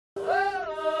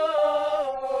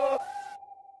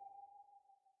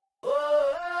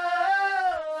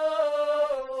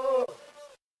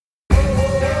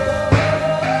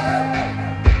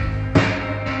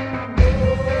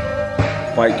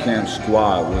Fight Camp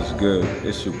Squad was good.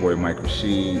 It's your boy Mike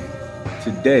Rashid.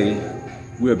 Today,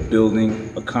 we're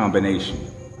building a combination.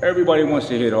 Everybody wants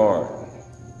to hit hard.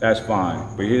 That's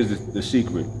fine, but here's the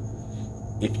secret.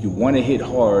 If you want to hit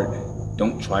hard,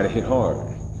 don't try to hit hard.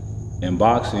 In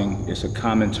boxing, it's a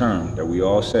common term that we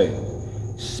all say.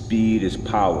 Speed is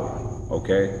power,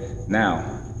 okay?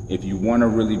 Now, if you want to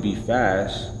really be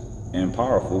fast and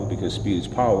powerful, because speed is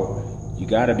power, you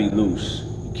gotta be loose.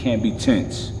 You can't be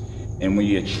tense. And when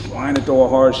you're trying to throw a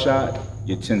hard shot,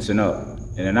 you're tensing up.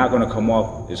 And they're not gonna come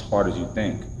off as hard as you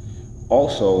think.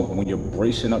 Also, when you're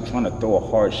bracing up, trying to throw a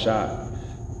hard shot,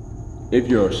 if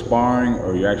you're sparring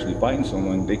or you're actually fighting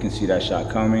someone, they can see that shot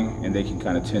coming and they can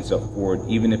kind of tense up for it.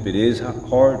 Even if it is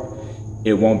hard,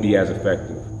 it won't be as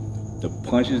effective. The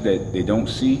punches that they don't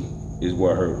see is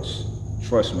what hurts.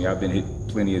 Trust me, I've been hit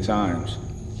plenty of times.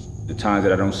 The times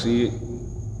that I don't see it,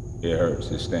 it hurts,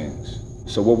 it stings.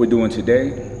 So what we're doing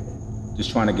today,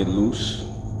 just trying to get loose,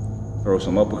 throw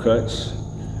some uppercuts.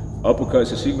 Uppercuts,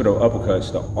 the secret of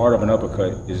uppercuts, the art of an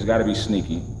uppercut is it's gotta be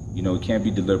sneaky. You know, it can't be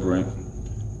deliberate.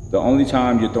 The only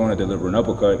time you're throwing a deliberate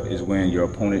uppercut is when your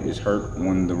opponent is hurt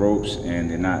on the ropes and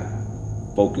they're not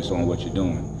focused on what you're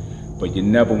doing. But you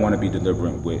never want to be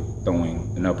deliberate with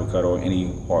throwing an uppercut or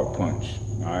any hard punch,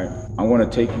 all right? I want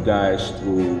to take you guys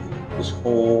through this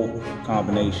whole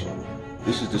combination.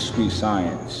 This is the sweet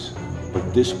science,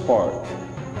 but this part,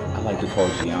 I like to call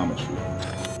geometry.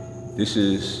 This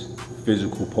is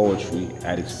physical poetry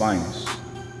at its finest.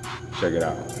 Check it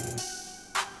out.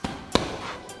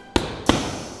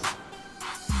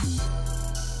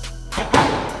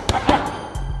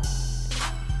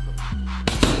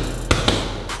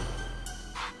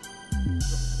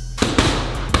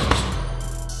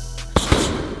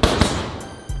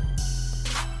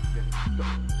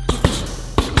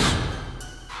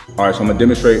 All right, so I'm gonna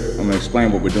demonstrate, I'm gonna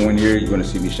explain what we're doing here. You're gonna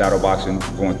see me shadow boxing,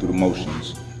 going through the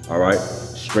motions. All right,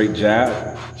 straight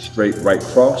jab, straight right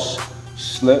cross,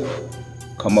 slip,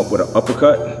 come up with an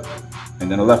uppercut,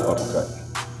 and then a left uppercut.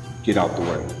 Get out the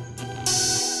way.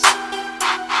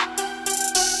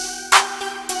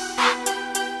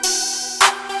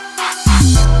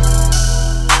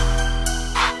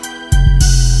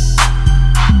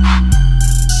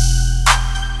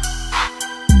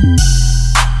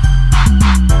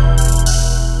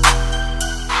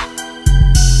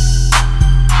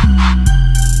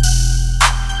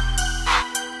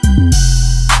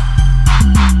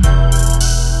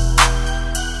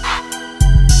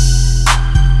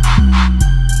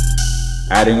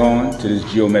 Adding on to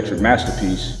this geometric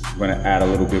masterpiece, we're gonna add a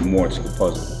little bit more to the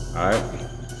puzzle, all right?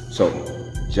 So,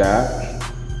 jab,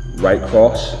 right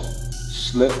cross,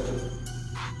 slip,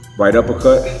 right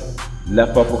uppercut,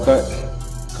 left uppercut,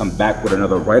 come back with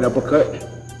another right uppercut,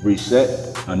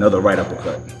 reset, another right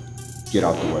uppercut. Get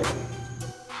out the way.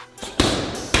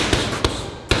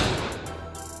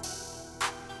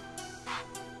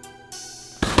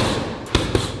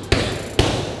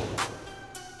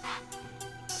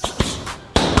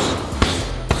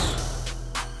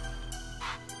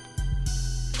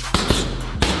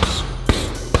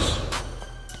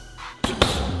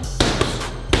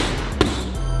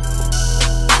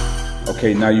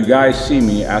 Okay, now you guys see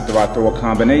me after I throw a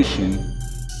combination.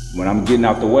 When I'm getting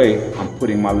out the way, I'm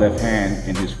putting my left hand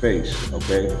in his face,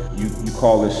 okay? You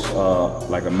call this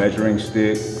like a measuring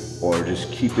stick, or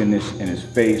just keeping this in his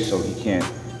face so he can't,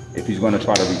 if he's gonna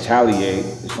try to retaliate,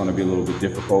 it's gonna be a little bit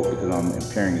difficult because I'm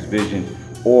impairing his vision.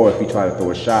 Or if he try to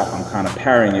throw a shot, I'm kind of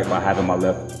parrying it by having my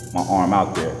arm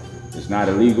out there. It's not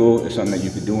illegal, it's something that you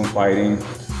can do in fighting.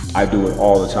 I do it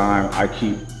all the time. I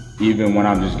keep, even when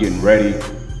I'm just getting ready,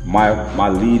 my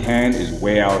lead hand is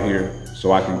way out here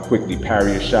so I can quickly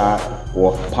parry a shot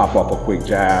or pop up a quick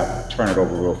jab, turn it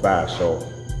over real fast. So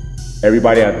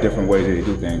everybody has different ways that they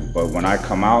do things, but when I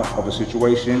come out of a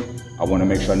situation, I want to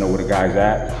make sure I know where the guy's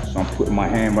at. So I'm putting my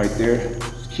hand right there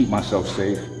to keep myself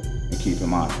safe and keep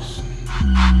him honest.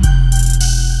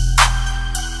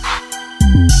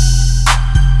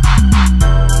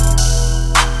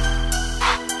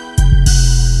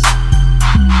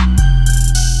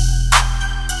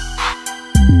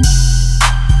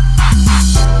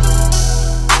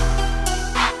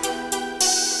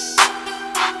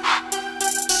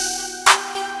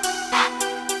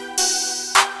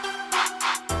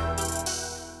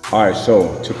 All right,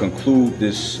 so to conclude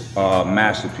this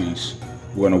masterpiece,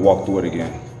 we're gonna walk through it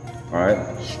again. All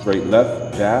right, straight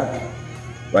left, jab,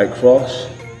 right cross,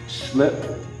 slip,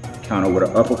 counter with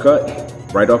an uppercut,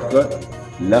 right uppercut,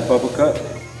 left uppercut,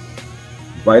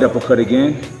 right uppercut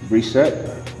again,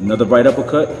 reset, another right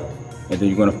uppercut, and then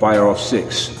you're gonna fire off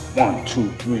 6. 1,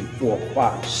 2, 3, 4,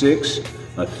 5, 6,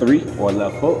 a 3 or a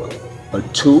left hook, a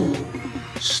 2,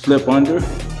 slip under,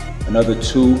 another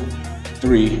 2,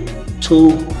 3, 2,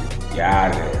 you're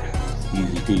out of there.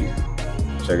 Easy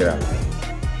peasy. Check it out.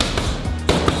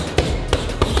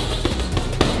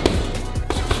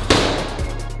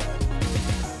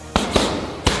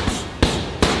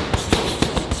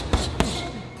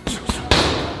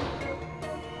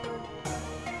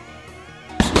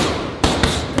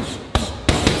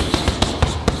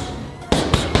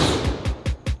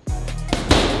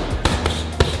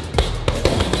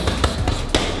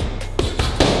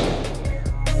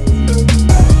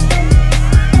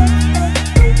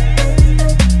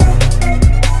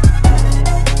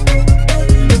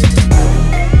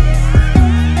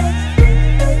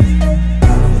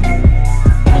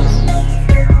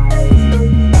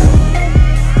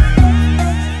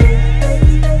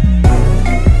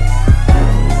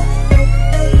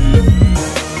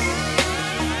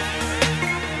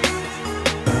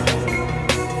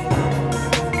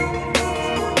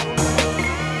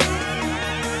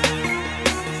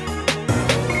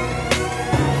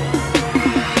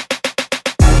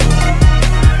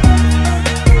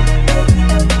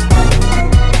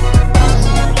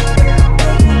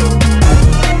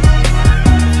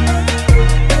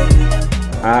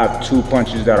 I have 2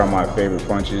 punches that are my favorite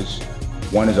punches.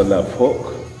 One is a left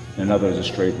hook, and another is a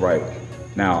straight right.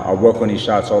 Now, I work on these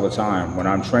shots all the time. When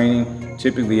I'm training,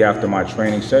 typically after my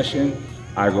training session,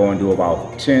 I go and do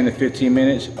about 10 to 15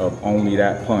 minutes of only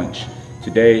that punch.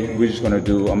 Today, I'm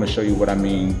gonna show you what I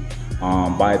mean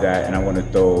by that, and I'm gonna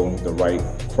throw the right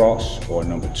cross, or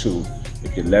number 2.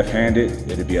 If you're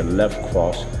left-handed, it'll be a left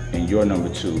cross, and your number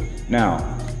 2.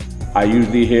 Now, I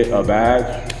usually hit a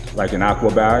bag, like an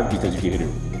aqua bag, because you can hit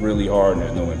it really hard and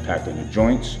there's no impact on your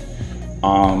joints.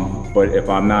 But if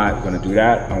I'm not gonna do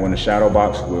that, I'm gonna shadow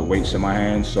box with weights in my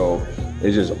hands. So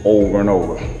it's just over and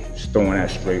over, just throwing that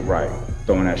straight right,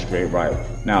 throwing that straight right.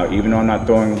 Now, even though I'm not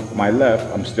throwing my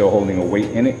left, I'm still holding a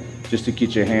weight in it, just to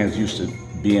get your hands used to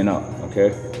being up,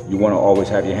 okay? You wanna always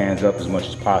have your hands up as much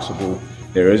as possible.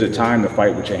 There is a time to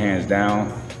fight with your hands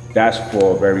down. That's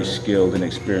for very skilled and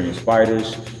experienced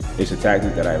fighters. It's a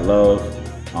tactic that I love.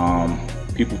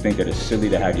 People think that it's silly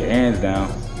to have your hands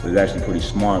down, but it's actually pretty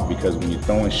smart, because when you're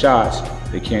throwing shots,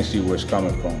 they can't see where it's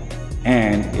coming from.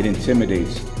 And it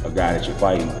intimidates a guy that you're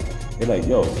fighting. They're like,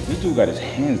 yo, this dude got his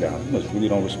hands down. He must really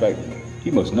don't respect me. He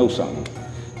must know something.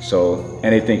 So,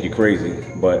 and they think you're crazy,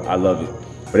 but I love it.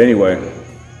 But anyway,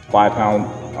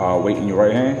 5-pound weight in your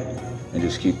right hand, and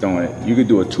just keep throwing it. You could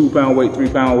do a 2-pound weight,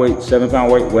 3-pound weight,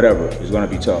 7-pound weight, whatever. It's gonna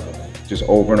be tough. Just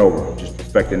over and over, just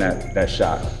perfecting that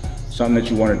shot. Something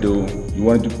that you want to do, you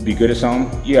want to be good at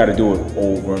something, you got to do it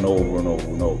over and over and over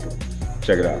and over.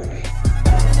 Check it out.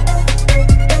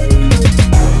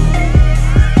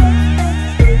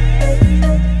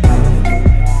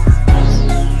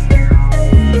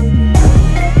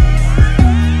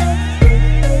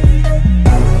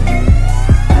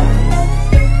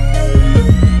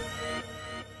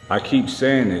 I keep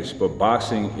saying this, but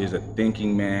boxing is a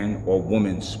thinking man or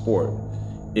woman's sport.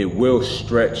 It will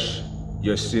stretch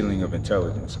your ceiling of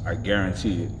intelligence, I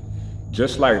guarantee it.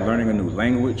 Just like learning a new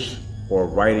language or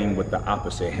writing with the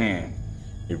opposite hand,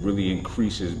 it really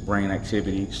increases brain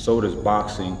activity. So does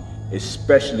boxing,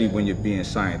 especially when you're being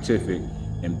scientific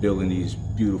and building these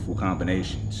beautiful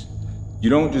combinations. You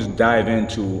don't just dive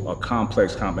into a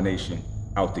complex combination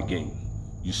out the gate.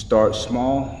 You start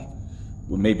small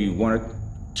with maybe 1 or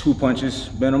 2 punches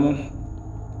minimum,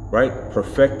 right?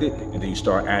 Perfect it, and then you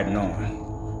start adding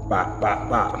on. Bop, bop,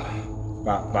 bop.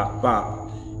 Bop, bop,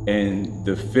 bop. And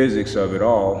the physics of it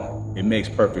all, it makes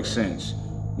perfect sense.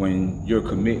 When you're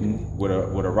committing with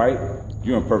a right,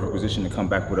 you're in perfect position to come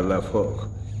back with a left hook.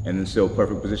 And then still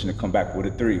perfect position to come back with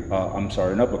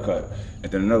an uppercut.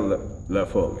 And then another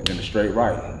left hook, and then a straight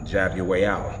right, jab your way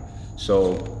out.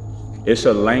 So it's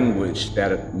a language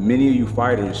that many of you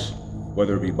fighters,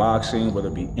 whether it be boxing, whether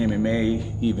it be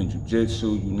MMA, even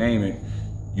jiu-jitsu, you name it,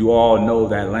 you all know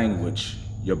that language.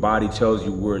 Your body tells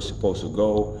you where it's supposed to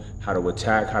go, how to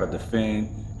attack, how to defend,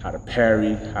 how to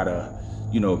parry, how to,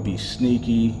 be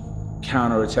sneaky,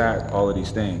 counterattack, all of these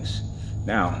things.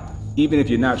 Now, even if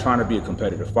you're not trying to be a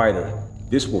competitive fighter,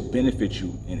 this will benefit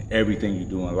you in everything you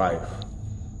do in life.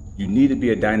 You need to be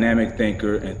a dynamic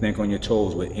thinker and think on your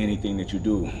toes with anything that you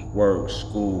do. Work,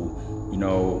 school,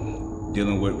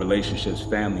 dealing with relationships,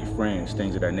 family, friends,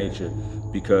 things of that nature.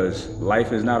 Because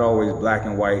life is not always black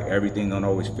and white. Everything don't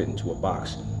always fit into a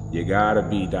box. You gotta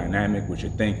be dynamic with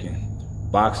your thinking.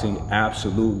 Boxing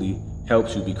absolutely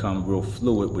helps you become real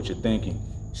fluid with your thinking,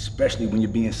 especially when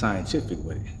you're being scientific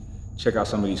with it. Check out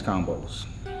some of these combos.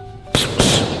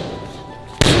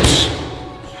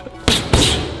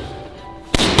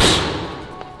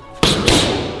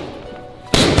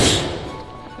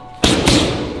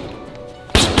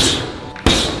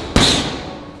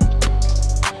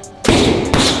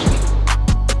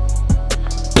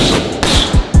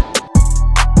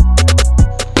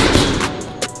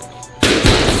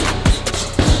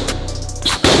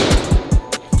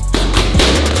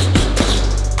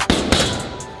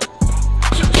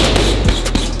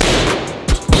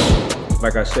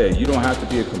 like I said, you don't have to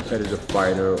be a competitive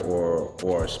fighter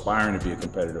or aspiring to be a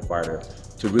competitive fighter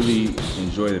to really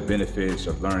enjoy the benefits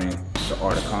of learning the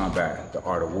art of combat, the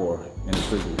art of war in its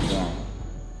physical form.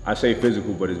 I say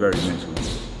physical, but it's very mental.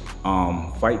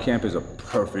 Fight camp is a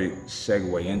perfect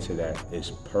segue into that. It's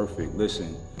perfect.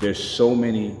 Listen, there's so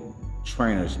many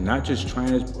trainers, not just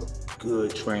trainers, but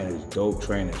good trainers, dope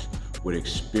trainers with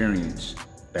experience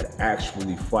that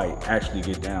actually fight, actually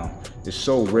get down. It's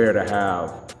so rare to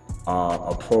have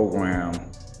a program,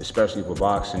 especially for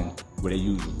boxing, where they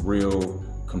use real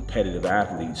competitive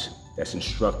athletes that's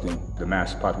instructing the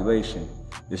mass population.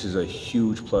 This is a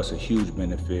huge plus, a huge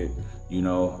benefit. You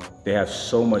know, they have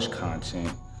so much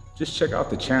content. Just check out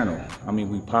the channel. I mean,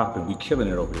 we popping, we killing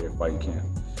it over here at Fight Camp.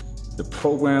 The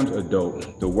programs are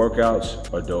dope. The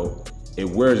workouts are dope. It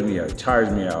wears me out, it tires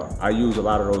me out. I use a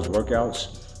lot of those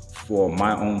workouts for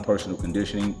my own personal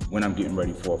conditioning when I'm getting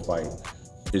ready for a fight.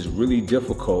 It's really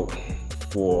difficult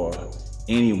for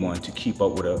anyone to keep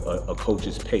up with a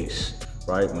coach's pace,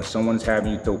 right? When someone's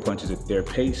having you throw punches at their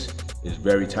pace, it's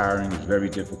very tiring, it's very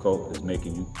difficult, it's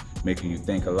making you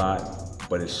think a lot,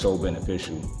 but it's so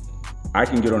beneficial. I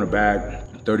can get on the bag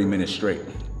 30 minutes straight,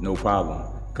 no problem,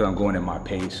 because I'm going at my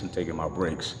pace and taking my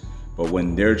breaks. But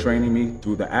when they're training me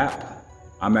through the app,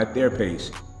 I'm at their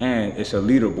pace, and it's a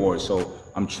leaderboard, so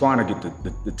I'm trying to get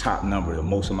the top number, the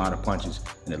most amount of punches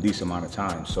in the least amount of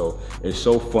time. So it's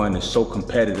so fun, it's so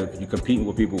competitive. You're competing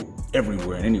with people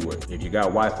everywhere and anywhere. If you got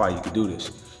Wi-Fi, you can do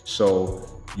this. So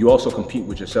you also compete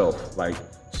with yourself. Like,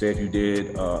 say if you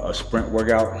did a sprint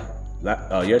workout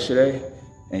yesterday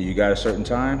and you got a certain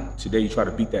time, today you try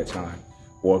to beat that time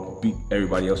or beat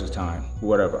everybody else's time,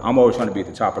 whatever. I'm always trying to be at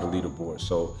the top of the leaderboard.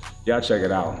 So y'all check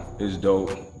it out, it's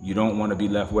dope. You don't want to be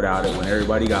left without it when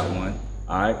everybody got one.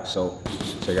 All right, so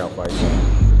check out Fight Camp.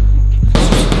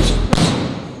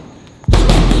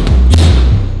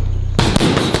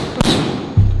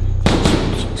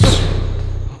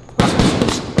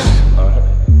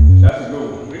 That's a good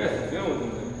one. We got to film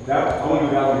with them. I want to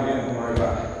do that one again. Don't worry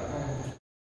about it.